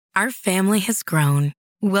Our family has grown.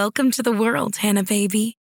 Welcome to the world, Hannah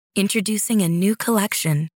baby. Introducing a new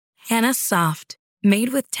collection, Hannah Soft, made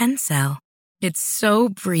with Tencel. It's so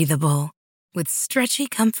breathable, with stretchy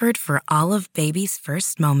comfort for all of baby's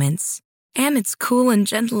first moments. And it's cool and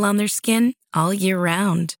gentle on their skin all year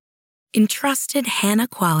round. Entrusted Hannah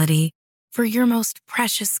quality for your most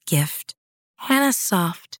precious gift. Hannah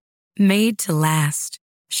Soft, made to last.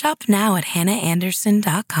 Shop now at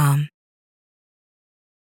hannahanderson.com.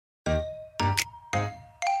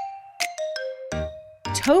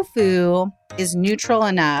 Tofu is neutral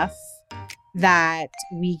enough that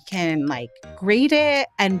we can grate it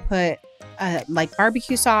and put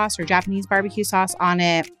barbecue sauce or Japanese barbecue sauce on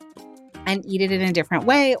it and eat it in a different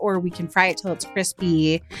way, or we can fry it till it's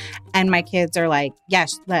crispy. And my kids are like,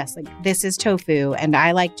 yes, this is tofu and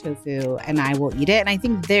I like tofu and I will eat it. And I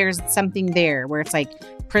think there's something there where it's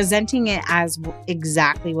presenting it as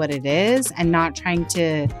exactly what it is and not trying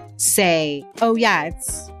to say, oh yeah,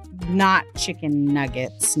 it's not chicken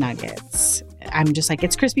nuggets. I'm just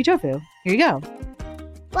it's crispy tofu. Here you go.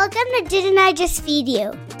 Welcome to Didn't I Just Feed You?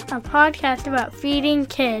 A podcast about feeding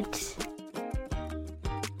kids.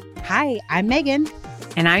 Hi, I'm Megan.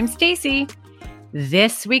 And I'm Stacy.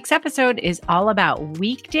 This week's episode is all about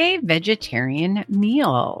weekday vegetarian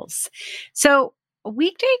meals. So a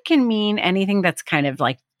weekday can mean anything that's kind of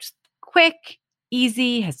just quick,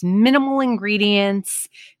 easy, has minimal ingredients.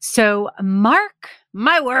 So mark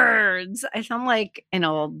my words. I sound like an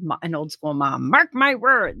old school mom. Mark my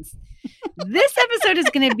words. This episode is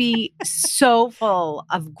going to be so full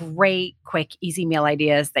of great, quick, easy meal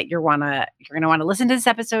ideas that you're going to want to listen to this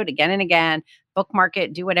episode again and again, bookmark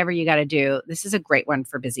it, do whatever you got to do. This is a great one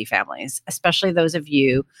for busy families, especially those of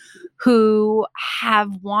you who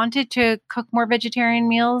have wanted to cook more vegetarian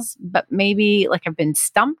meals, but maybe have been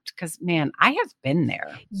stumped because, man, I have been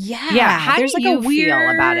there. Yeah. How do you feel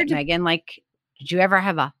about it, Megan? Did you ever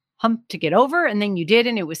have a hump to get over and then you did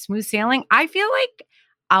and it was smooth sailing? I feel like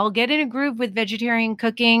I'll get in a groove with vegetarian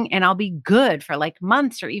cooking and I'll be good for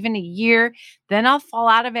months or even a year. Then I'll fall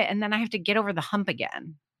out of it and then I have to get over the hump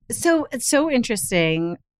again. So it's so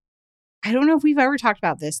interesting. I don't know if we've ever talked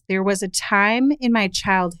about this. There was a time in my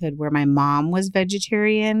childhood where my mom was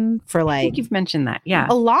vegetarian for I think you've mentioned that. Yeah.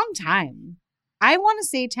 A long time. I want to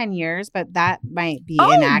say 10 years, but that might be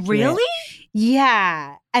inaccurate. Really?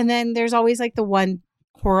 Yeah. And then there's always the one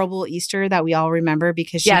horrible Easter that we all remember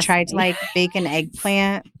because she tried to bake an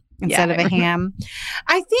eggplant instead of a ham.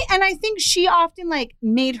 I think she often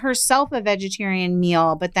made herself a vegetarian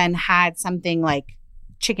meal, but then had something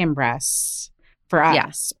chicken breasts for us.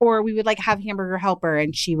 Yes. Or we would have hamburger helper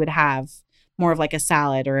and she would have more of a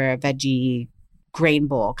salad or a veggie grain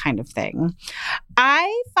bowl kind of thing.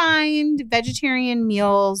 I find vegetarian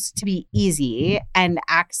meals to be easy and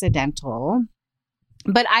accidental,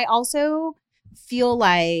 but I also feel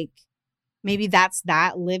maybe that's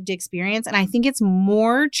that lived experience. And I think it's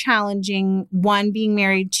more challenging, one, being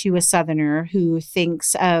married to a Southerner who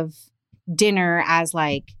thinks of dinner as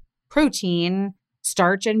protein,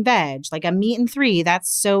 starch, and veg, a meat and three.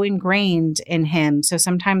 That's so ingrained in him. So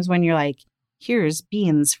sometimes when you're here's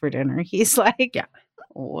beans for dinner, he's yeah,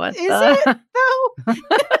 what is it though?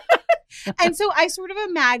 And so I sort of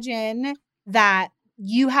imagine that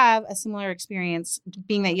you have a similar experience,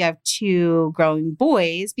 being that you have two growing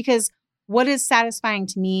boys, because what is satisfying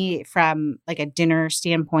to me from a dinner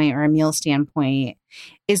standpoint or a meal standpoint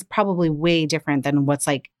is probably way different than what's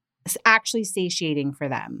actually satiating for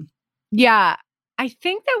them. Yeah. I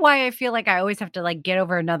think that why I feel I always have to get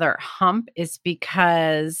over another hump is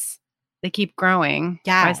because they keep growing.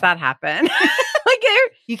 Yeah. Why does that happen?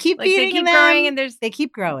 You keep feeding they keep them, growing and they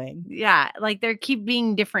keep growing. Yeah. there keep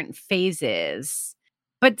being different phases.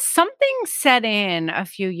 But something set in a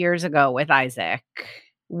few years ago with Isaac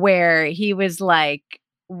where he was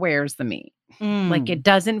where's the meat? It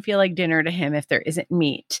doesn't feel like dinner to him if there isn't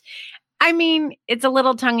meat. I mean, it's a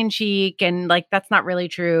little tongue in cheek and that's not really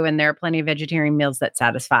true. And there are plenty of vegetarian meals that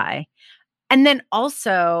satisfy. And then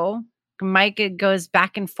also Mike goes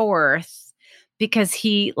back and forth because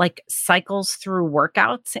he cycles through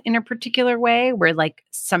workouts in a particular way where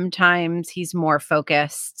sometimes he's more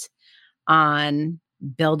focused on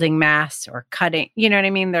building mass or cutting, you know what I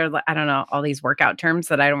mean? There, I don't know, all these workout terms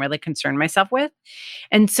that I don't really concern myself with.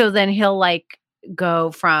 And so then he'll go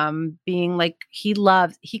from being he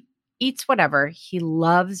eats whatever. He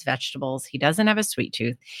loves vegetables. He doesn't have a sweet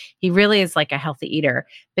tooth. He really is a healthy eater,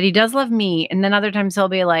 but he does love meat. And then other times he'll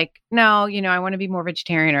be no, I want to be more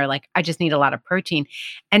vegetarian, or I just need a lot of protein.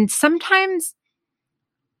 And sometimes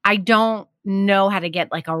I don't know how to get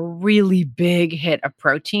a really big hit of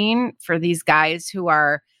protein for these guys who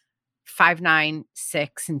are 5'9",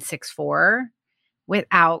 6, and 6'4"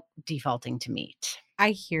 without defaulting to meat.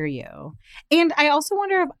 I hear you. And I also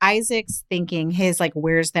wonder if Isaac's thinking, his like,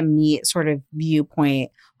 where's the meat sort of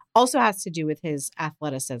viewpoint also has to do with his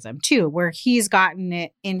athleticism too, where he's gotten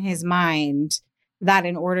it in his mind that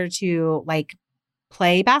in order to like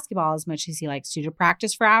play basketball as much as he likes to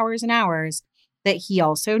practice for hours and hours, that he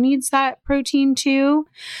also needs that protein too.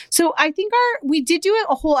 So I think we did do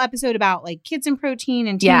a whole episode about like kids and protein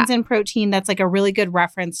and teens and protein. That's like a really good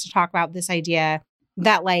reference to talk about this idea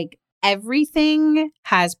that like everything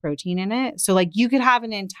has protein in it. So like you could have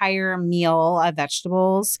an entire meal of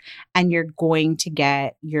vegetables and you're going to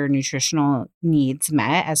get your nutritional needs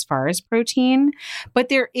met as far as protein. But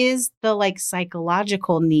there is the like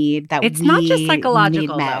psychological need that it's not just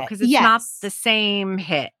psychological though, because it's not the same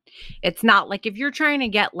hit. It's not like if you're trying to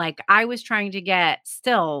get like I was trying to get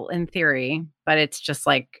still in theory, but it's just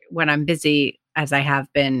like when I'm busy as I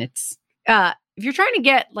have been, it's if you're trying to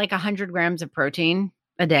get like 100 grams of protein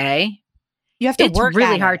a day, you have to it's work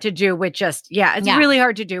really hard to do with just really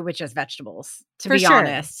hard to do with just vegetables, to be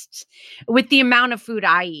honest. With the amount of food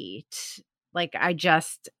I eat, like I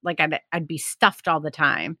just like I'd be stuffed all the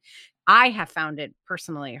time. I have found it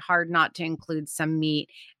personally hard not to include some meat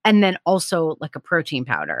and then also like a protein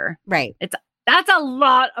powder. Right. That's a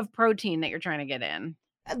lot of protein that you're trying to get in.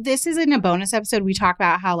 This is in a bonus episode. We talk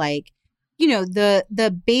about how like, you know, the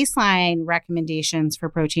baseline recommendations for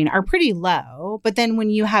protein are pretty low, but then when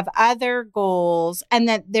you have other goals and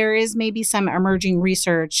that there is maybe some emerging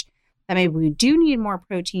research that maybe we do need more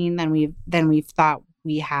protein than we've thought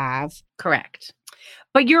we have. Correct.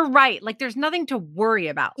 But you're right. Like there's nothing to worry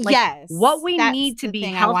about. Like, yes. What we need to be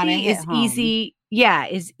healthy is easy. Yeah,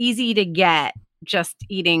 is easy to get just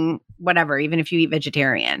eating whatever, even if you eat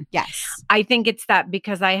vegetarian. Yes. I think it's that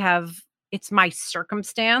because it's my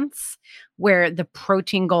circumstance where the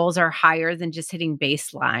protein goals are higher than just hitting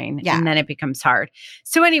baseline. And then it becomes hard.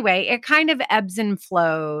 So anyway, it kind of ebbs and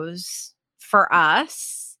flows for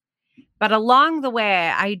us. But along the way,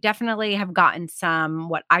 I definitely have gotten some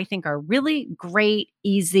what I think are really great,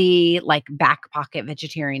 easy, like back pocket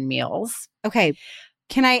vegetarian meals. Okay.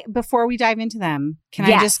 Before we dive into them,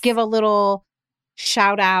 I just give a little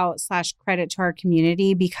shout out / credit to our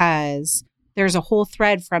community because there's a whole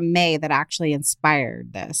thread from May that actually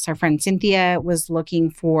inspired this. Our friend Cynthia was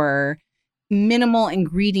looking for minimal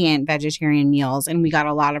ingredient vegetarian meals, and we got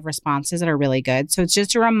a lot of responses that are really good. So it's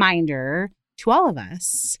just a reminder to all of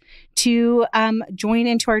us to join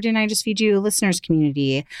into our Didn't I Just Feed You listeners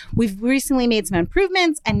community. We've recently made some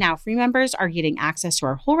improvements, and now free members are getting access to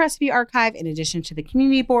our whole recipe archive in addition to the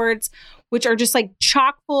community boards, which are just like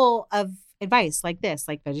chock full of advice like this,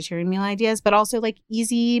 like vegetarian meal ideas, but also like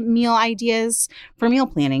easy meal ideas for meal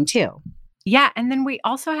planning too. Yeah. And then we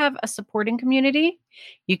also have a supporting community.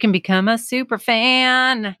 You can become a super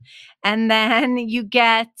fan. And then you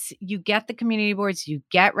get the community boards, you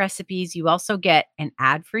get recipes, you also get an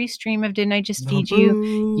ad-free stream of Didn't I Just Feed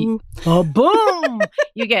You? Boom!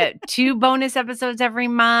 You get 2 bonus episodes every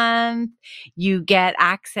month. You get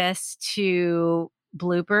access to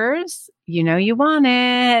bloopers. You know you want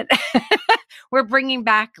it. We're bringing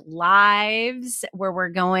back lives where we're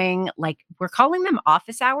going, like, we're calling them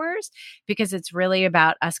office hours because it's really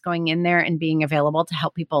about us going in there and being available to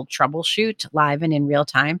help people troubleshoot live and in real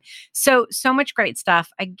time. So much great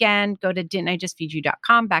stuff. Again, go to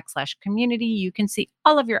didn'tijustfeedyou.com/community. You can see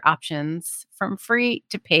all of your options from free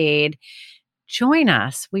to paid. Join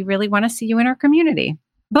us. We really want to see you in our community.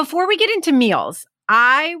 Before we get into meals,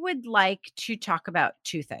 I would like to talk about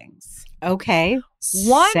 2 things. Okay.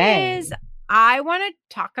 One is I want to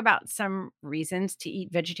talk about some reasons to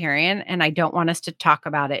eat vegetarian, and I don't want us to talk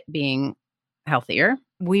about it being healthier.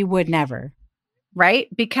 We would never. Right?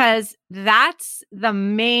 Because that's the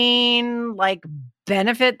main like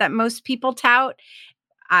benefit that most people tout.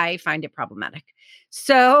 I find it problematic.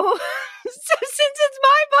 So since it's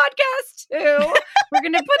my podcast too, we're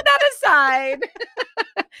going to put that aside.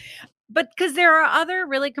 But because there are other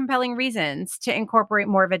really compelling reasons to incorporate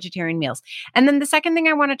more vegetarian meals. And then the second thing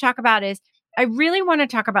I want to talk about is I really want to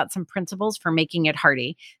talk about some principles for making it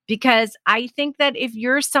hearty, because I think that if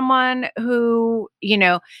you're someone who,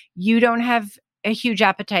 you don't have a huge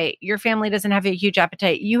appetite, your family doesn't have a huge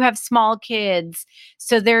appetite, you have small kids,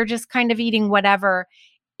 so they're just kind of eating whatever,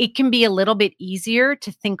 it can be a little bit easier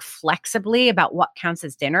to think flexibly about what counts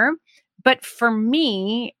as dinner. But for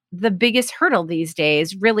me, the biggest hurdle these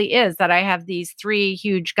days really is that I have these 3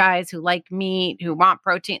 huge guys who like meat, who want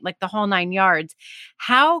protein, like the whole 9 yards.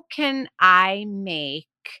 How can I make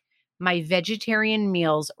my vegetarian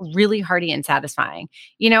meals really hearty and satisfying?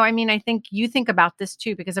 I think you think about this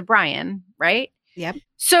too because of Brian, right? Yep.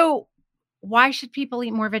 So why should people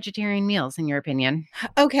eat more vegetarian meals, in your opinion?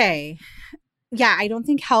 Okay. Yeah, I don't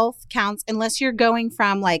think health counts unless you're going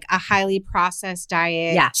from like a highly processed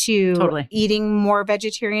diet Yeah, to totally. eating more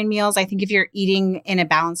vegetarian meals. I think if you're eating in a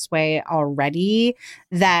balanced way already,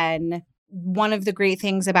 then one of the great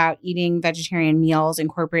things about eating vegetarian meals,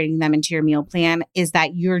 incorporating them into your meal plan, is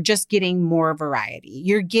that you're just getting more variety.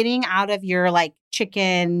 You're getting out of your like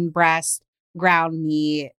chicken, breast, ground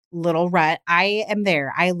meat, little rut. I am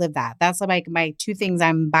there. I live that. That's like my two things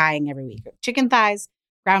I'm buying every week: chicken thighs,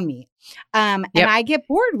 ground meat. And I get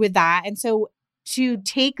bored with that. And so to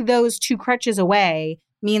take those two crutches away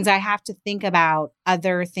means I have to think about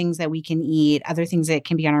other things that we can eat, other things that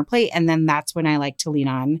can be on our plate. And then that's when I like to lean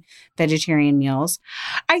on vegetarian meals.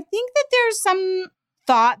 I think that there's some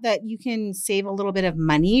thought that you can save a little bit of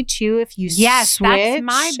money too if you switch. That's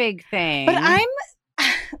my big thing. But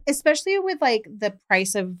especially with like the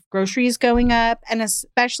price of groceries going up, and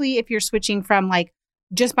especially if you're switching from like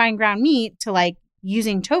just buying ground meat to like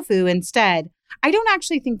using tofu instead, I don't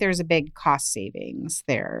actually think there's a big cost savings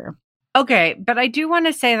there. Okay, but I do want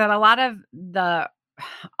to say that a lot of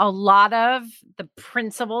the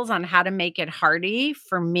principles on how to make it hearty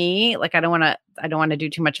for me, like I don't want to do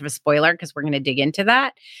too much of a spoiler because we're going to dig into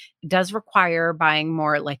that. It does require buying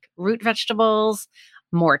more like root vegetables,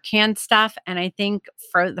 more canned stuff, and I think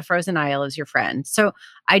the frozen aisle is your friend. So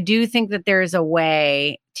I do think that there is a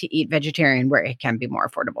way to eat vegetarian where it can be more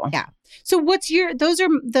affordable. Yeah. So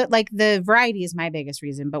the variety is my biggest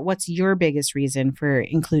reason, but what's your biggest reason for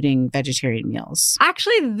including vegetarian meals?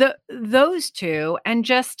 Actually, those two, and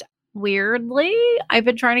just weirdly, I've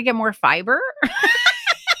been trying to get more fiber.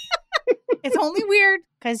 It's only weird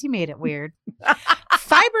because you made it weird.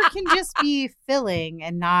 Fiber can just be filling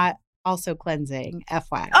and not also cleansing,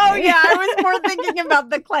 FYI. Oh yeah, I was more thinking about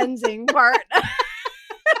the cleansing part.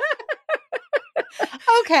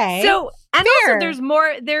 Okay. So, and fair.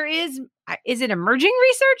 also there is it emerging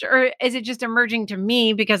research or is it just emerging to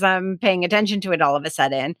me because I'm paying attention to it all of a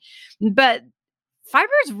sudden? But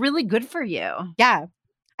fiber is really good for you. Yeah.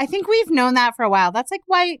 I think we've known that for a while. That's like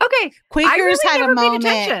why Quakers really had a never paid moment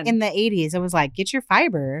attention. in the 80s. It was like, get your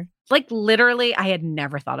fiber. Like literally, I had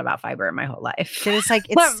never thought about fiber in my whole life. It's like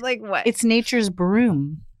what? It's nature's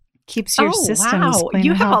broom. Keeps your systems clean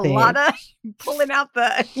you and have healthy. a lot of pulling out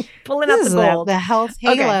the This gold. The health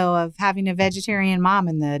halo of having a vegetarian mom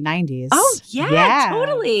in the 90s. Oh yeah,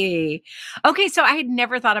 totally. Okay, so I had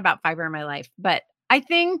never thought about fiber in my life, but I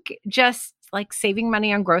think just like saving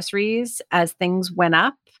money on groceries as things went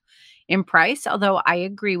up in price, although I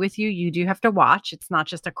agree with you, you do have to watch. It's not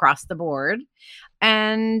just across the board.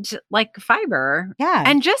 And like fiber. Yeah.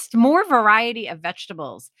 And just more variety of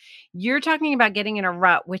vegetables. You're talking about getting in a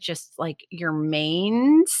rut, which is like your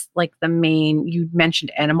mains, like you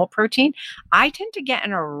mentioned animal protein. I tend to get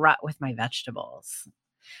in a rut with my vegetables,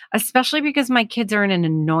 especially because my kids are in an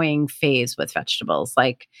annoying phase with vegetables.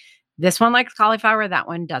 Like this one likes cauliflower, that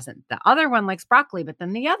one doesn't. The other one likes broccoli, but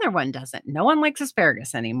then the other one doesn't. No one likes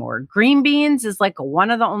asparagus anymore. Green beans is like one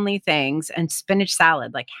of the only things, and spinach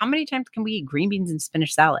salad. Like how many times can we eat green beans and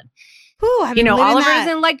spinach salad? Ooh, Oliver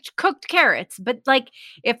doesn't like cooked carrots, but like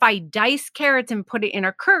if I dice carrots and put it in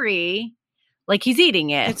a curry, like he's eating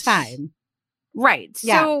it. It's fine. Right.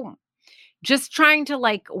 Yeah. So just trying to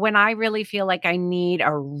like, when I really feel like I need a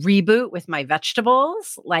reboot with my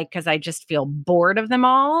vegetables, like, cause I just feel bored of them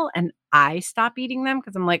all and I stop eating them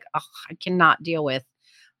cause I'm like, oh, I cannot deal with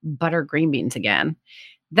butter green beans again.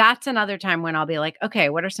 That's another time when I'll be like, okay,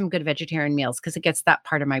 what are some good vegetarian meals? Cause it gets that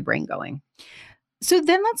part of my brain going. So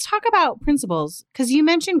then let's talk about principles, because you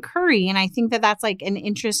mentioned curry. And I think that that's like an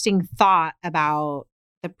interesting thought about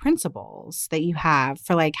the principles that you have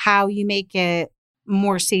for like how you make it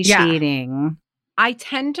more satiating. Yeah. I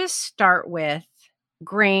tend to start with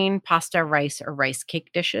grain, pasta, rice, or rice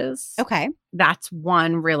cake dishes. Okay. That's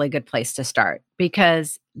one really good place to start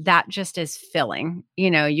because that just is filling.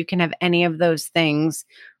 You can have any of those things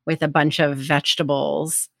with a bunch of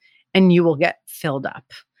vegetables and you will get filled up.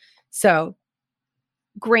 So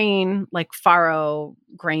grain, like farro,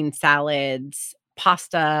 grain salads,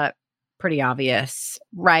 pasta, pretty obvious,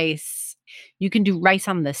 rice. You can do rice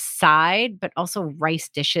on the side, but also rice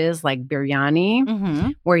dishes like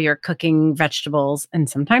biryani, where you're cooking vegetables and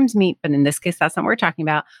sometimes meat. But in this case, that's not what we're talking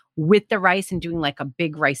about. With the rice and doing like a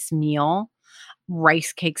big rice meal.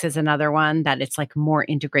 Rice cakes is another one that it's like more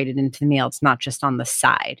integrated into the meal. It's not just on the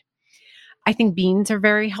side. I think beans are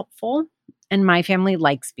very helpful. And my family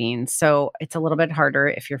likes beans. So it's a little bit harder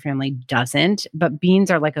if your family doesn't. But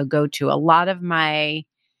beans are like a go-to. A lot of my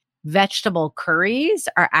vegetable curries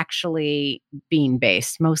are actually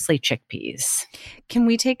bean-based, mostly chickpeas. Can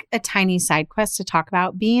we take a tiny side quest to talk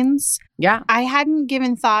about beans? Yeah. I hadn't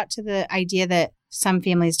given thought to the idea that some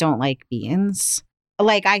families don't like beans.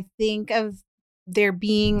 Like, I think of there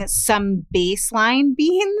being some baseline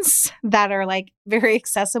beans that are like very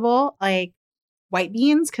accessible, like white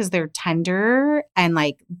beans because they're tender and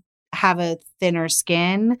like have a thinner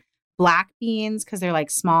skin, black beans because they're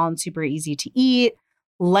like small and super easy to eat,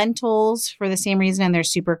 lentils for the same reason and they're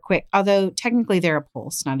super quick, although technically they're a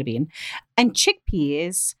pulse, not a bean, and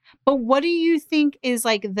chickpeas. But what do you think is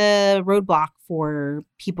like the roadblock for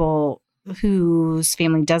people whose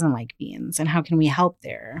family doesn't like beans, and how can we help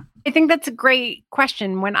there? I think that's a great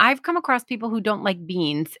question. When I've come across people who don't like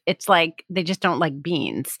beans, it's like they just don't like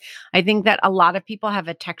beans. I think that a lot of people have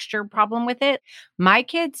a texture problem with it. My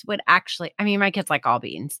kids would actually, I mean, my kids like all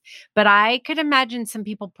beans, but I could imagine some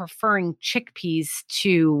people preferring chickpeas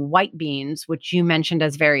to white beans, which you mentioned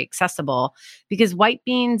as very accessible, because white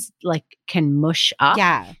beans like can mush up.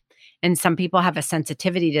 Yeah. And some people have a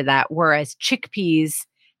sensitivity to that, whereas chickpeas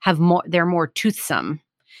have more, they're more toothsome.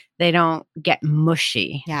 They don't get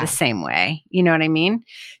mushy the same way. You know what I mean?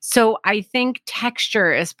 So I think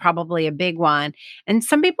texture is probably a big one. And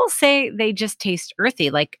some people say they just taste earthy.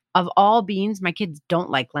 Like of all beans, my kids don't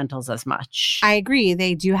like lentils as much. I agree.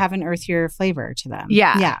 They do have an earthier flavor to them.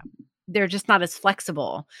 Yeah. Yeah. They're just not as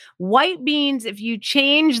flexible. White beans, if you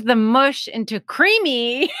change the mush into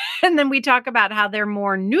creamy, and then we talk about how they're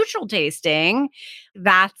more neutral tasting,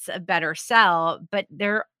 that's a better sell. But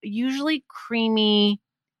they're usually creamy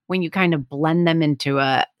when you kind of blend them into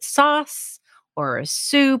a sauce or a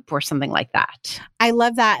soup or something like that. I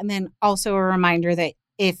love that. And then also a reminder that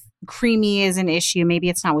if creamy is an issue, maybe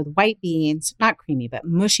it's not with white beans, not creamy, but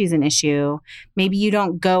mushy is an issue. Maybe you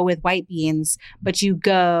don't go with white beans, but you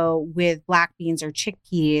go with black beans or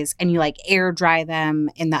chickpeas and you like air dry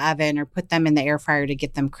them in the oven or put them in the air fryer to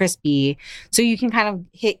get them crispy. So you can kind of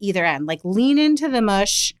hit either end, like lean into the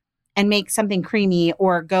mush and make something creamy,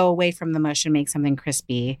 or go away from the mush and make something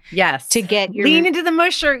crispy. Yes. To get your lean into the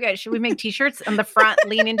mush. Or should we make t-shirts on the front,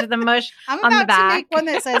 lean into the mush I'm on the about back? to make one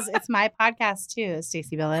that says it's my podcast too,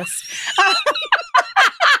 Stacey Billis.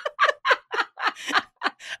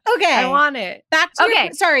 Okay. I want it. Back to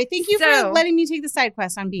sorry. Thank you for letting me take the side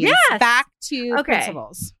quest on beans. Yes. Back to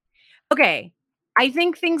principles. Okay. I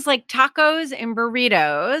think things like tacos and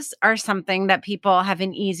burritos are something that people have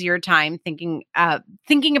an easier time thinking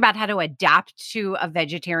about how to adapt to a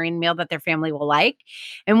vegetarian meal that their family will like.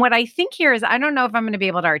 And what I think here is, I don't know if I'm going to be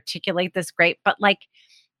able to articulate this great, but like,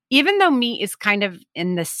 even though meat is kind of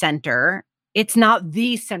in the center, it's not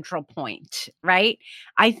the central point, right?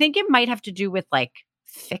 I think it might have to do with like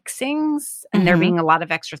fixings and there being a lot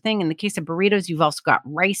of extra thing. In the case of burritos, you've also got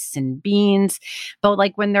rice and beans. But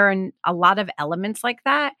like when there are a lot of elements like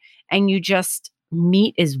that and you just,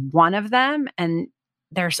 meat is one of them and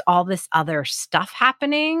there's all this other stuff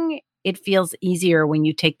happening, it feels easier when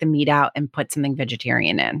you take the meat out and put something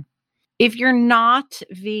vegetarian in. If you're not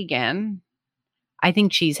vegan, I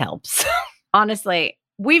think cheese helps. Honestly,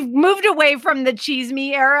 we've moved away from the cheese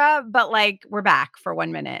me era, but like we're back for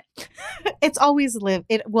 1 minute. It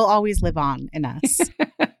will always live on in us.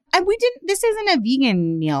 And this isn't a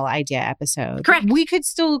vegan meal idea episode. Correct. We could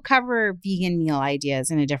still cover vegan meal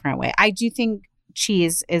ideas in a different way. I do think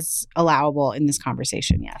cheese is allowable in this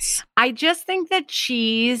conversation. Yes. I just think that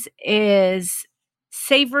cheese is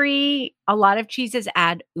savory. A lot of cheeses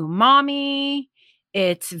add umami.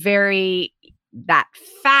 It's very that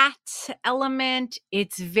fat element.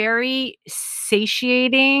 It's very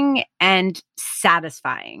satiating and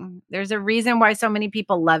satisfying. There's a reason why so many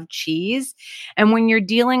people love cheese. And when you're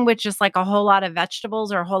dealing with just like a whole lot of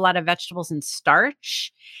vegetables or a whole lot of vegetables and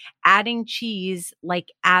starch, adding cheese like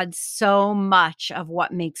adds so much of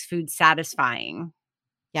what makes food satisfying.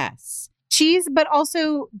 Yes. Cheese, but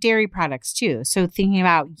also dairy products too. So thinking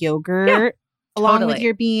about yogurt along with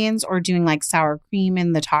your beans, or doing like sour cream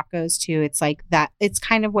in the tacos too. It's like that. It's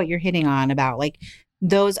kind of what you're hitting on about like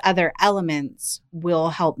those other elements will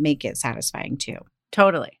help make it satisfying too.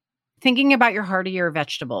 Totally. Thinking about your heartier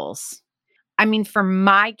vegetables. I mean, for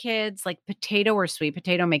my kids, like potato or sweet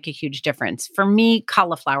potato make a huge difference. For me,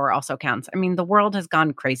 cauliflower also counts. I mean, the world has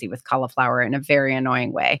gone crazy with cauliflower in a very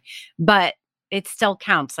annoying way, but it still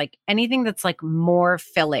counts. Like anything that's like more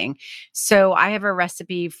filling. So I have a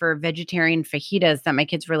recipe for vegetarian fajitas that my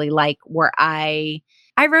kids really like, where I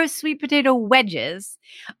roast sweet potato wedges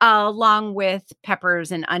along with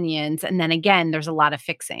peppers and onions. And then again, there's a lot of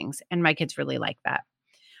fixings and my kids really like that.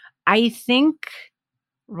 I think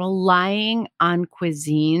relying on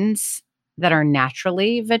cuisines that are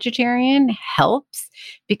naturally vegetarian helps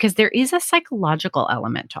because there is a psychological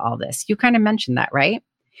element to all this. You kind of mentioned that, right?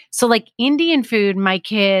 So like Indian food, my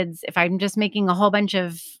kids, if I'm just making a whole bunch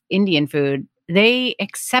of Indian food, they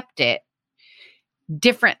accept it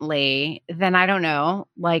differently than, I don't know,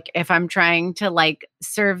 like if I'm trying to like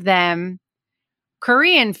serve them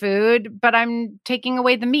Korean food, but I'm taking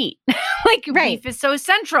away the meat. Like beef is so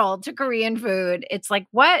central to Korean food. It's like,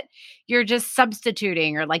 what? You're just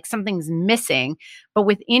substituting or like something's missing. But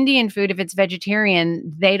with Indian food, if it's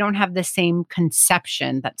vegetarian, they don't have the same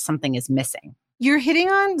conception that something is missing. You're hitting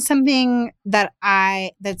on something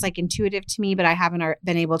that's like intuitive to me, but I haven't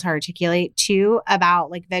been able to articulate too, about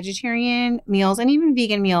like vegetarian meals and even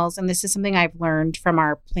vegan meals. And this is something I've learned from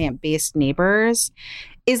our plant-based neighbors,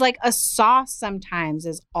 is like a sauce sometimes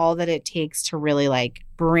is all that it takes to really like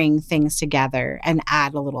bring things together and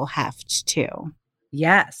add a little heft too.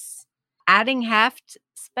 Yes. Adding heft,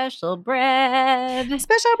 special bread.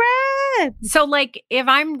 Special bread. So like if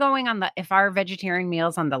our vegetarian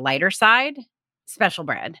meal's on the lighter side, special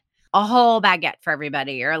bread, a whole baguette for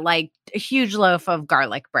everybody, or like a huge loaf of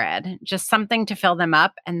garlic bread, just something to fill them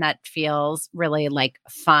up. And that feels really like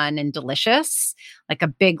fun and delicious. Like a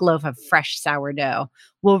big loaf of fresh sourdough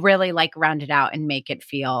will really like round it out and make it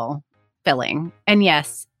feel filling. And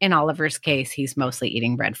yes, in Oliver's case, he's mostly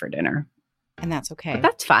eating bread for dinner. And that's okay. But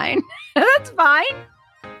that's fine. That's fine.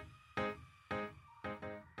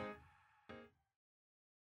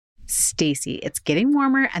 Stacy, it's getting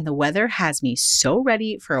warmer and the weather has me so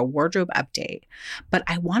ready for a wardrobe update, but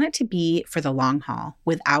I want it to be for the long haul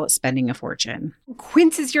without spending a fortune.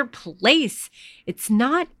 Quince is your place. It's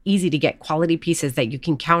not easy to get quality pieces that you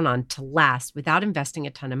can count on to last without investing a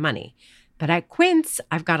ton of money. But at Quince,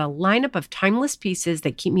 I've got a lineup of timeless pieces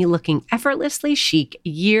that keep me looking effortlessly chic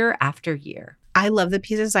year after year. I love the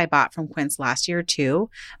pieces I bought from Quince last year, too.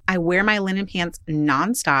 I wear my linen pants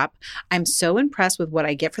nonstop. I'm so impressed with what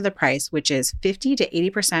I get for the price, which is 50 to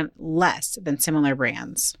 80% less than similar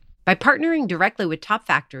brands. By partnering directly with top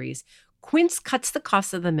factories, Quince cuts the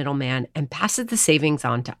cost of the middleman and passes the savings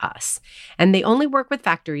on to us. And they only work with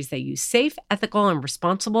factories that use safe, ethical, and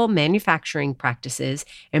responsible manufacturing practices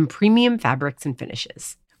and premium fabrics and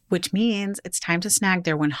finishes. Which means it's time to snag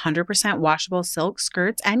their 100% washable silk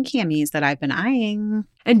skirts and camis that I've been eyeing.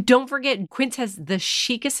 And don't forget, Quince has the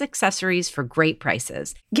chicest accessories for great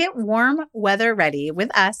prices. Get warm weather ready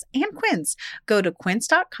with us and Quince. Go to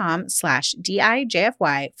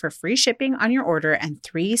quince.com/DIJFY for free shipping on your order and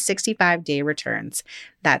 365-day returns.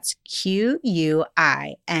 That's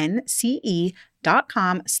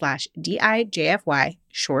QUINCE.com/DIJFY,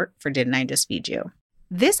 short for Didn't I Just Feed You?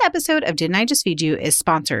 This episode of Didn't I Just Feed You is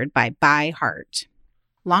sponsored by ByHeart.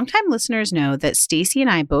 Longtime listeners know that Stacy and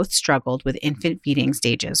I both struggled with infant feeding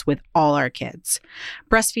stages with all our kids.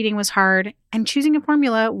 Breastfeeding was hard, and choosing a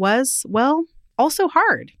formula was, well, also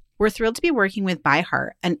hard. We're thrilled to be working with ByHeart,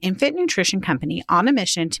 an infant nutrition company on a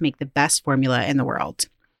mission to make the best formula in the world.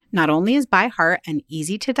 Not only is ByHeart an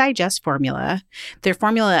easy-to-digest formula, their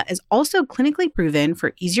formula is also clinically proven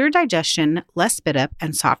for easier digestion, less spit up,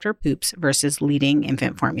 and softer poops versus leading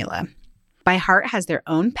infant formula. ByHeart has their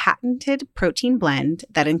own patented protein blend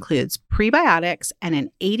that includes prebiotics and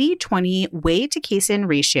an 80-20 whey to casein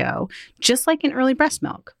ratio, just like in early breast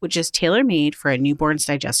milk, which is tailor-made for a newborn's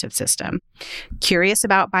digestive system. Curious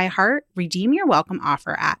about ByHeart? Redeem your welcome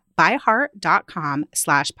offer at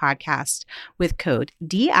byheart.com/podcast with code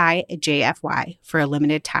DIJFY for a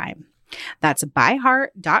limited time. That's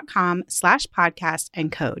byheart.com/podcast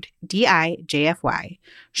and code DIJFY,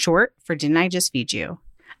 short for Didn't I Just Feed You?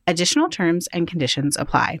 Additional terms and conditions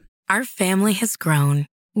apply. Our family has grown.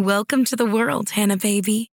 Welcome to the world, Hannah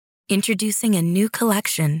baby. Introducing a new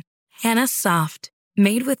collection, Hannah Soft,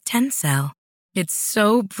 made with Tencel. It's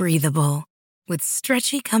so breathable, with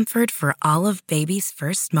stretchy comfort for all of baby's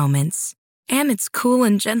first moments. And it's cool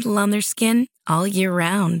and gentle on their skin all year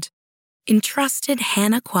round. Entrusted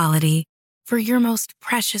Hannah quality for your most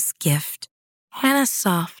precious gift. Hannah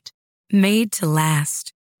Soft, made to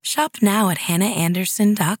last. Shop now at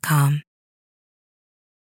hannahanderson.com.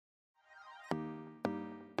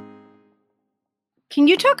 Can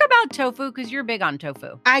you talk about tofu? Because you're big on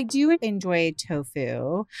tofu. I do enjoy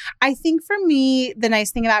tofu. I think for me, the nice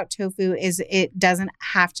thing about tofu is it doesn't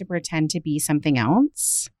have to pretend to be something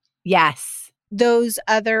else. Yes. Those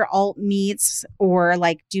other alt meats, or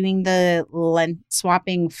like doing the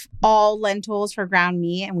swapping all lentils for ground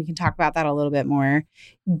meat, and we can talk about that a little bit more,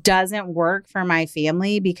 doesn't work for my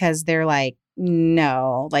family because they're like,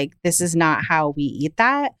 no, like this is not how we eat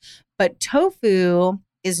that. But tofu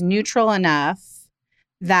is neutral enough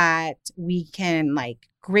that we can like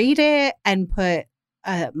grate it and put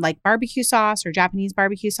like barbecue sauce or Japanese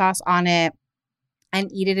barbecue sauce on it and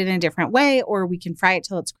eat it in a different way, or we can fry it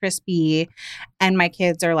till it's crispy. And my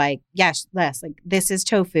kids are like, yes, like this is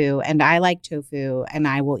tofu and I like tofu and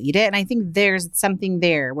I will eat it. And I think there's something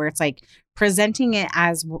there where it's like presenting it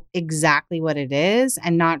as exactly what it is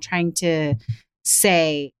and not trying to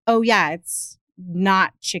say, oh yeah, it's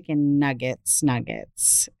not chicken nuggets.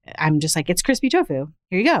 I'm just like, it's crispy tofu.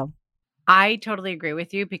 Here you go. I totally agree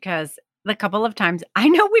with you because the couple of times I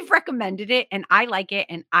know we've recommended it and I like it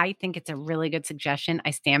and I think it's a really good suggestion.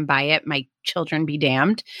 I stand by it. My children be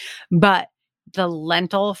damned. But the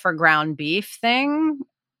lentil for ground beef thing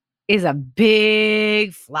is a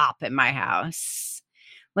big flop in my house.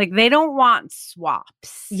 Like they don't want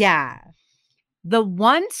swaps. Yeah. The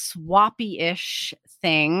one swappy-ish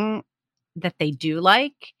thing that they do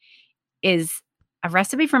like is a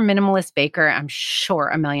recipe from Minimalist Baker. I'm sure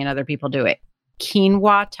a million other people do it.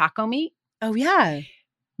 Quinoa taco meat. Oh, yeah.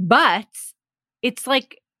 But it's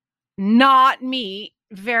like not meat,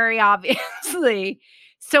 very obviously.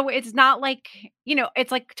 So it's not like,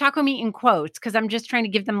 it's like taco meat in quotes because I'm just trying to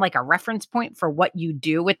give them like a reference point for what you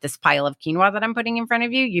do with this pile of quinoa that I'm putting in front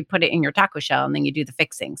of you. You put it in your taco shell and then you do the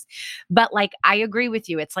fixings. But like, I agree with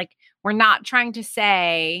you. It's like, we're not trying to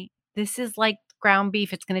say this is like ground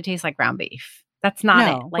beef. It's going to taste like ground beef. That's not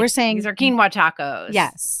it. Like, we're saying these are quinoa tacos.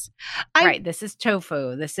 Yes. Right. This is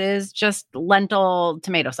tofu. This is just lentil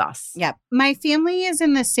tomato sauce. Yep. My family is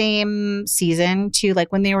in the same season too.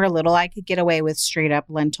 Like when they were little, I could get away with straight up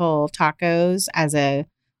lentil tacos as a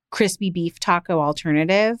crispy beef taco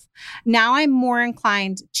alternative. Now I'm more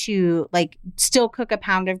inclined to like still cook a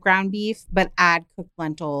pound of ground beef, but add cooked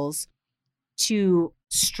lentils to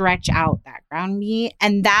stretch out that ground meat.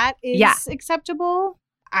 And that is acceptable.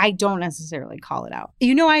 I don't necessarily call it out.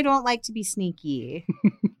 I don't like to be sneaky.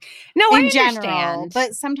 No, in I general, understand.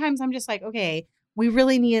 but sometimes I'm just like, okay, we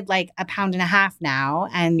really need like a pound and a half now,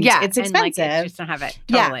 and it's expensive. And like, just don't have it.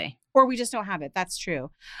 Totally. Yeah. Or we just don't have it. That's true.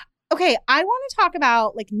 Okay, I want to talk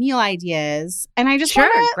about like meal ideas, and I just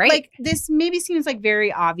want to like this maybe seems like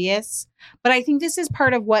very obvious, but I think this is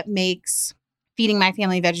part of what makes feeding my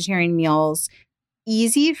family vegetarian meals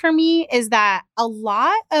easy for me is that a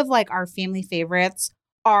lot of like our family favorites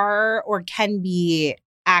are or can be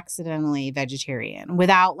accidentally vegetarian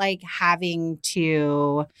without like having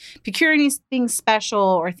to procure anything special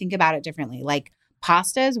or think about it differently. Like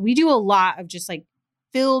pastas, we do a lot of just like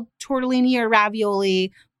filled tortellini or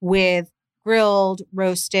ravioli with grilled,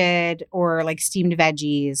 roasted, or like steamed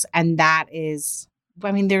veggies. And that is,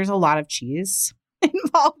 I mean, there's a lot of cheese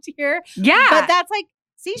involved here. Yeah. But that's like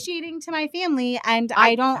satiating to my family. And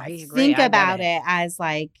I don't think about it as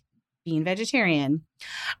like being vegetarian.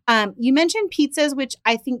 You mentioned pizzas, which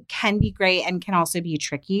I think can be great and can also be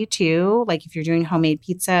tricky too. Like if you're doing homemade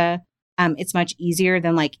pizza, it's much easier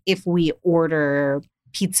than like if we order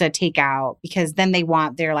pizza takeout because then they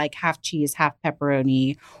want their like half cheese, half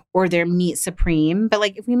pepperoni or their meat supreme. But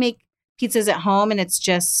like if we make pizzas at home and it's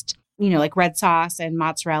just, like red sauce and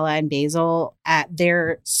mozzarella and basil,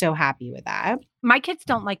 they're so happy with that. My kids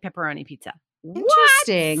don't like pepperoni pizza.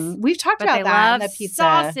 Interesting. We've talked about that in the pizza.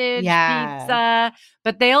 Sausage pizza,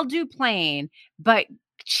 but they'll do plain. But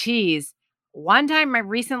cheese. One time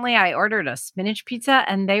recently I ordered a spinach pizza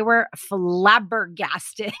and they were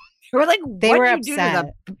flabbergasted. They were like, they were upset.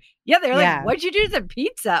 Like, what'd you do to the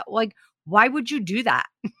pizza? Like, why would you do that?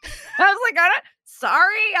 I was like,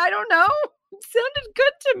 I don't know. It sounded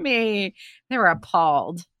good to me. They were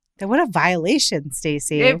appalled. What a violation,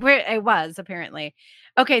 Stacey. It was, apparently.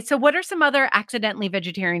 Okay, so what are some other accidentally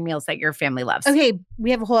vegetarian meals that your family loves? Okay,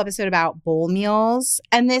 we have a whole episode about bowl meals.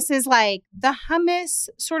 And this is like the hummus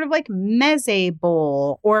sort of like meze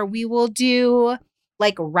bowl. Or we will do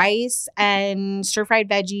like rice and stir-fried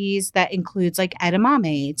veggies that includes like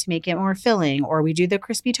edamame to make it more filling. Or we do the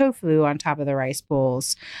crispy tofu on top of the rice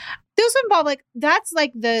bowls. Those involve like, that's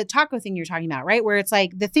like the taco thing you're talking about, right? Where it's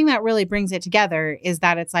like the thing that really brings it together is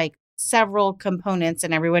that it's like several components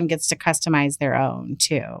and everyone gets to customize their own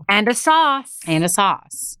too. And a sauce.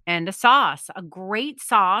 A great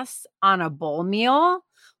sauce on a bowl meal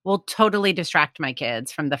will totally distract my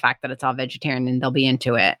kids from the fact that it's all vegetarian and they'll be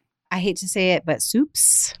into it. I hate to say it, but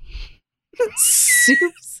soups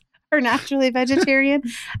are naturally vegetarian.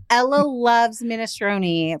 Ella loves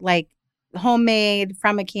minestrone, like homemade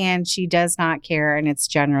from a can. She does not care. And it's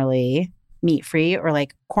generally meat-free or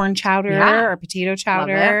like corn chowder or potato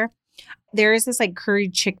chowder. There is this like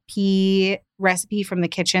curried chickpea recipe from the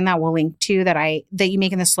kitchen that we'll link to that you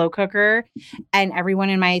make in the slow cooker. And everyone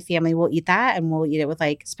in my family will eat that. And we'll eat it with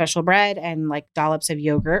like special bread and like dollops of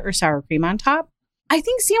yogurt or sour cream on top. I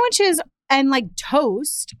think sandwiches And like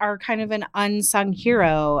toast are kind of an unsung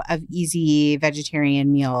hero of easy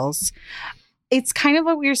vegetarian meals. It's kind of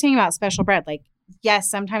what we were saying about special bread. Like, yes,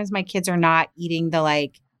 sometimes my kids are not eating the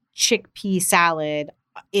like chickpea salad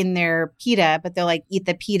in their pita, but they'll like eat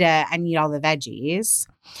the pita and eat all the veggies.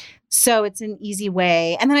 So it's an easy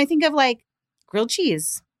way. And then I think of like grilled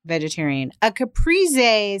cheese, vegetarian, a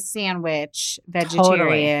caprese sandwich,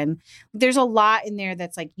 vegetarian. Totally. There's a lot in there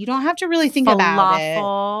that's like, you don't have to really think about it.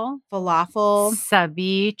 Falafel.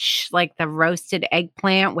 Ceviche, like the roasted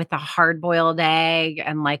eggplant with a hard-boiled egg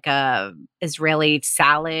and like a Israeli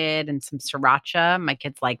salad and some sriracha. My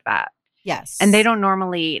kids like that. Yes. And they don't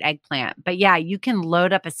normally eat eggplant. But yeah, you can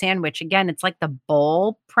load up a sandwich. Again, it's like the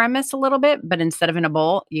bowl premise a little bit, but instead of in a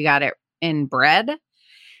bowl, you got it in bread,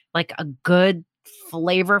 like a good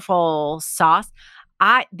flavorful sauce.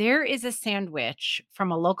 There is a sandwich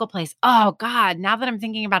from a local place. Oh God, now that I'm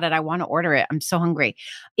thinking about it, I want to order it. I'm so hungry.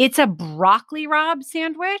 It's a broccoli rabe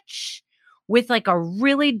sandwich with like a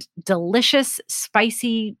really delicious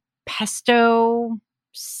spicy pesto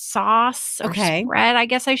sauce or spread, I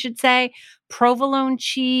guess I should say, provolone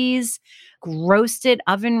cheese,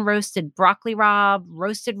 oven roasted broccoli rabe,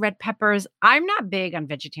 roasted red peppers. I'm not big on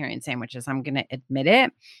vegetarian sandwiches. I'm going to admit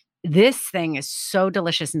it. This thing is so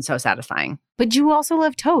delicious and so satisfying. But you also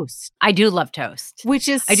love toast. I do love toast.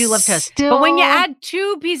 I do love toast. But when you add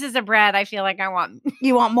 2 pieces of bread, I feel like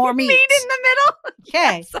you want more meat. Meat in the middle.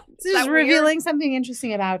 Okay. Yes. This is revealing something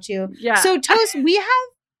interesting about you. Yeah. So toast, we have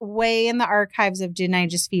way in the archives of Didn't I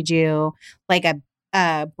Just Feed You, like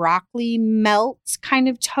a broccoli melt kind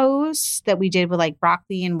of toast that we did with like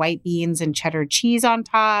broccoli and white beans and cheddar cheese on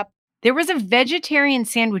top. There was a vegetarian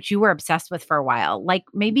sandwich you were obsessed with for a while, like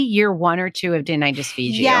maybe year 1 or 2 of Didn't I Just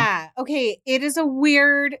Feed You? Yeah. Okay.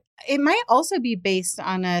 It might also be based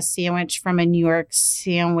on a sandwich from a New York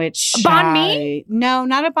sandwich. Banh mi? No,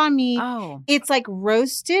 not a banh mi. Oh. It's like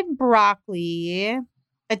roasted broccoli,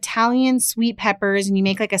 Italian sweet peppers, and you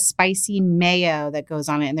make like a spicy mayo that goes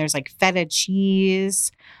on it. And there's like feta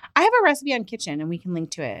cheese. I have a recipe on Kitchen and we can link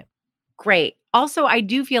to it. Great. Also, I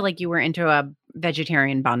do feel like you were into a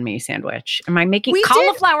vegetarian banh mi sandwich. Am I making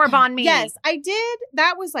cauliflower banh mi? Yes, I did.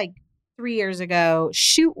 That was like 3 years ago.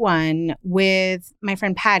 Shoot one with my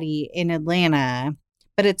friend Patty in Atlanta,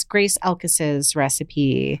 but it's Grace Elkis's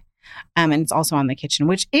recipe. And it's also on the Kitchen,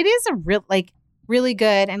 which it is a really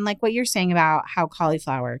good. And like what you're saying about how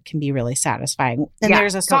cauliflower can be really satisfying. And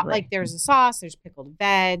there's a totally. there's a sauce, there's pickled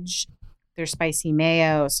veg, there's spicy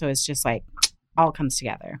mayo. So it's just like all comes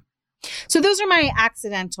together. So those are my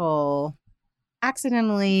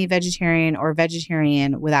accidentally vegetarian or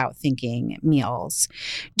vegetarian without thinking meals.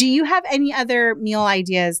 Do you have any other meal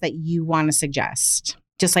ideas that you want to suggest?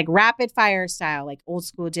 Just like rapid fire style, like old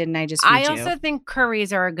school Didn't I Just Feed You? I also think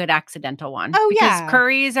curries are a good accidental one. Oh, because yeah.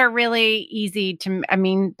 Curries are really easy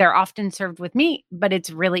they're often served with meat, but it's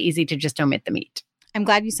really easy to just omit the meat. I'm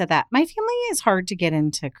glad you said that. My family is hard to get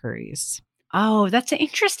into curries. Oh, that's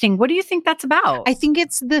interesting. What do you think that's about? I think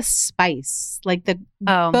it's the spice, like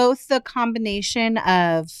both the combination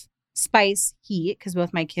of spice, heat, because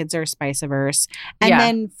both my kids are spice averse. And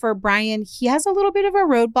then for Brian, he has a little bit of a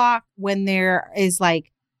roadblock when there is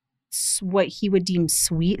like what he would deem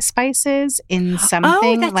sweet spices in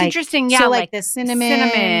something. Oh, that's interesting. Yeah. So like the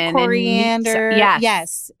cinnamon coriander.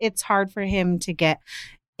 Yes. It's hard for him to get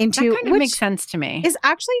into. That kind of makes sense to me. Is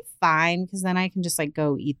actually fine because then I can just like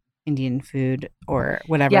go eat Indian food or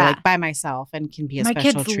whatever, like by myself, and can be a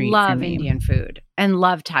special treat. My kids love Indian food and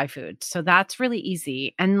love Thai food. So that's really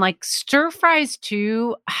easy. And like stir fries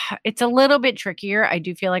too, it's a little bit trickier. I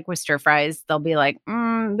do feel like with stir fries, they'll be like,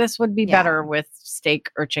 this would be better with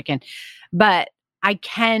steak or chicken. But I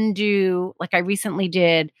can do, like I recently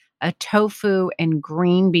did a tofu and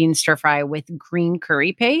green bean stir fry with green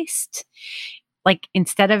curry paste. Like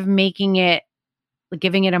instead of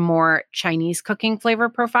giving it a more Chinese cooking flavor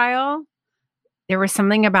profile, there was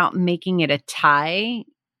something about making it a Thai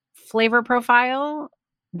flavor profile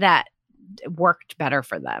that worked better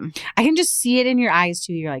for them. I can just see it in your eyes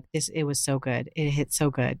too. You're like, it was so good. It hit so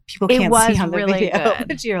good. People can't see on the really video, good.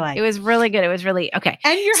 but you're like, it was really good. It was really okay.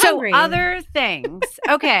 And you're hungry. So other things.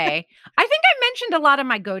 Okay. I think I mentioned a lot of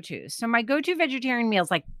my go-tos. So my go-to vegetarian meals,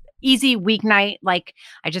 like easy weeknight, like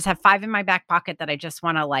I just have 5 in my back pocket that I just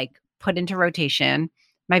want to like put into rotation.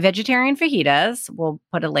 My vegetarian fajitas, we'll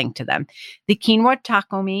put a link to them. The quinoa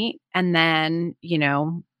taco meat, and then,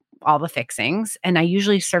 all the fixings. And I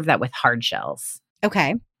usually serve that with hard shells.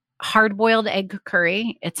 Okay. Hard-boiled egg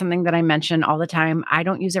curry. It's something that I mention all the time. I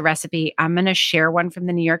don't use a recipe. I'm going to share one from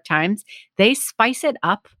the New York Times. They spice it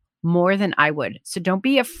up more than I would. So don't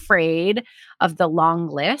be afraid of the long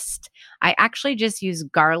list. I actually just use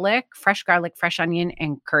garlic, fresh onion,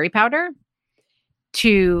 and curry powder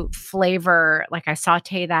to flavor. Like I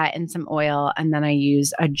saute that in some oil, and then I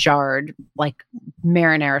use a jarred like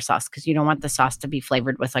marinara sauce because you don't want the sauce to be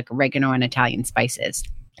flavored with like oregano and Italian spices.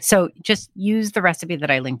 So just use the recipe that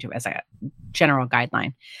I linked to as a general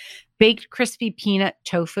guideline. Baked crispy peanut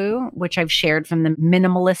tofu, which I've shared from the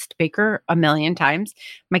Minimalist Baker a million times.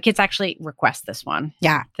 My kids actually request this one.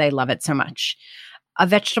 Yeah. They love it so much. A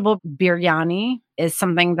vegetable biryani is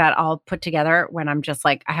something that I'll put together when I'm just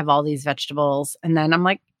like, I have all these vegetables. And then I'm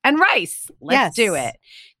like, and rice. Let's do it.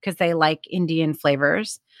 Because they like Indian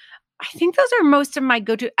flavors. I think those are most of my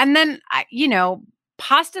go-to. And then,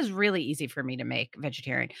 pasta is really easy for me to make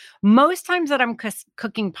vegetarian. Most times that I'm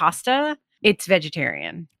cooking pasta, it's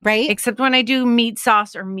vegetarian. Right. Except when I do meat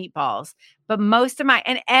sauce or meatballs. But most of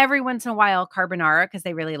and every once in a while, carbonara, because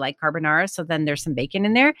they really like carbonara. So then there's some bacon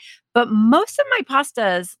in there. But most of my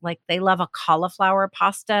pastas, like they love a cauliflower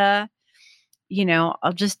pasta.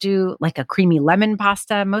 I'll just do like a creamy lemon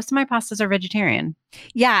pasta. Most of my pastas are vegetarian.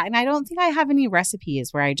 Yeah. And I don't think I have any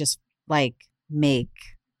recipes where I just like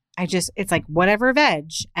it's like whatever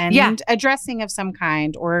veg and a dressing of some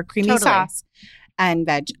kind or a creamy sauce and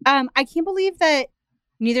veg. I can't believe that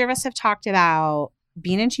neither of us have talked about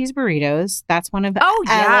bean and cheese burritos. That's one of Ella's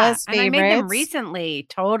favorites. And I made them recently.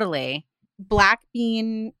 Totally. Black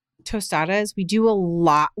bean tostadas. We do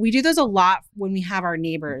those a lot when we have our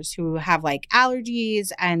neighbors who have like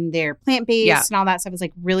allergies and they're plant-based and all that stuff. Is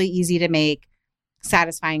like really easy to make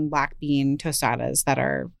satisfying black bean tostadas that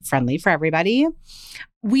are friendly for everybody.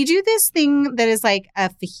 We do this thing that is like a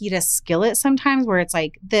fajita skillet sometimes where it's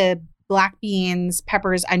like the black beans,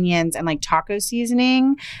 peppers, onions, and like taco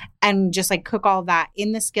seasoning and just like cook all that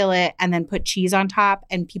in the skillet and then put cheese on top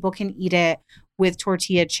and people can eat it with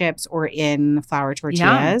tortilla chips or in flour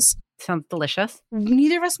tortillas. Yum. Sounds delicious.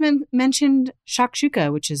 Neither of us mentioned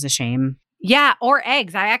shakshuka, which is a shame. Yeah, or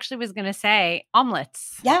eggs. I actually was going to say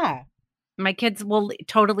omelets. Yeah. My kids will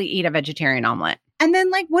totally eat a vegetarian omelet. And then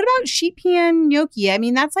like, what about sheet pan gnocchi? I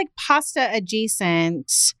mean, that's like pasta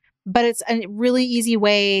adjacent, but it's a really easy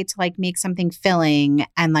way to like make something filling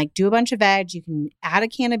and like do a bunch of veg. You can add a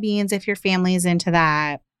can of beans if your family is into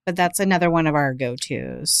that. But that's another one of our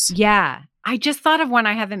go-tos. Yeah. I just thought of one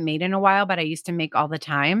I haven't made in a while, but I used to make all the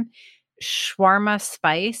time. Shawarma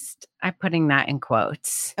spiced. I'm putting that in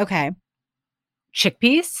quotes. Okay.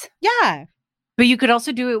 Chickpeas. Yeah. But you could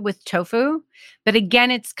also do it with tofu. But again,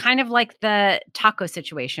 it's kind of like the taco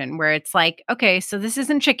situation where it's like, okay, so this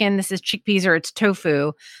isn't chicken, this is chickpeas or it's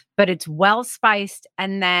tofu, but it's well spiced.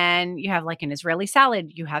 And then you have like an Israeli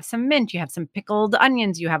salad, you have some mint, you have some pickled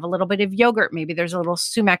onions, you have a little bit of yogurt. Maybe there's a little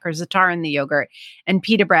sumac or za'atar in the yogurt and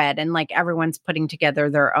pita bread. And like everyone's putting together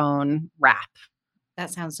their own wrap. That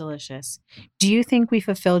sounds delicious. Do you think we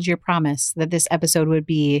fulfilled your promise that this episode would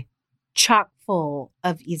be chock full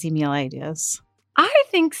of easy meal ideas? I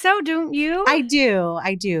think so, don't you? I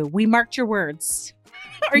do. We marked your words.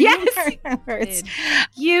 Yes, you marked my words.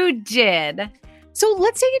 You did. So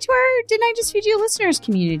let's take it to our Didn't I Just Feed You listeners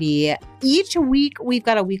community. Each week, we've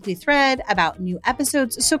got a weekly thread about new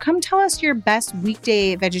episodes. So come tell us your best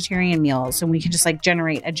weekday vegetarian meals and we can just like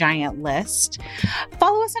generate a giant list.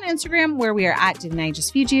 Follow us on Instagram where we are at Didn't I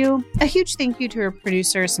Just Feed You. A huge thank you to our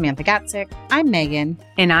producer, Samantha Gatzik. I'm Megan.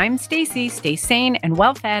 And I'm Stacy. Stay sane and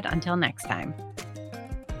well-fed until next time.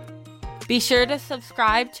 Be sure to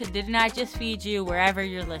subscribe to Didn't I Just Feed You wherever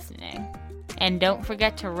you're listening. And don't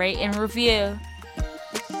forget to rate and review.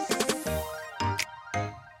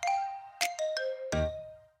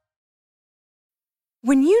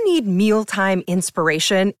 When you need mealtime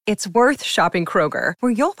inspiration, it's worth shopping Kroger,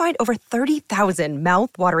 where you'll find over 30,000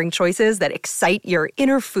 mouth-watering choices that excite your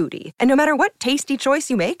inner foodie. And no matter what tasty choice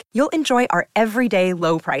you make, you'll enjoy our everyday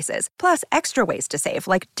low prices, plus extra ways to save,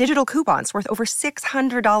 like digital coupons worth over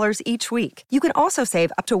 $600 each week. You can also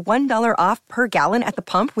save up to $1 off per gallon at the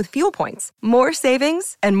pump with fuel points. More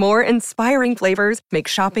savings and more inspiring flavors make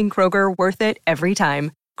shopping Kroger worth it every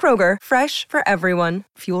time. Kroger, fresh for everyone.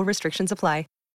 Fuel restrictions apply.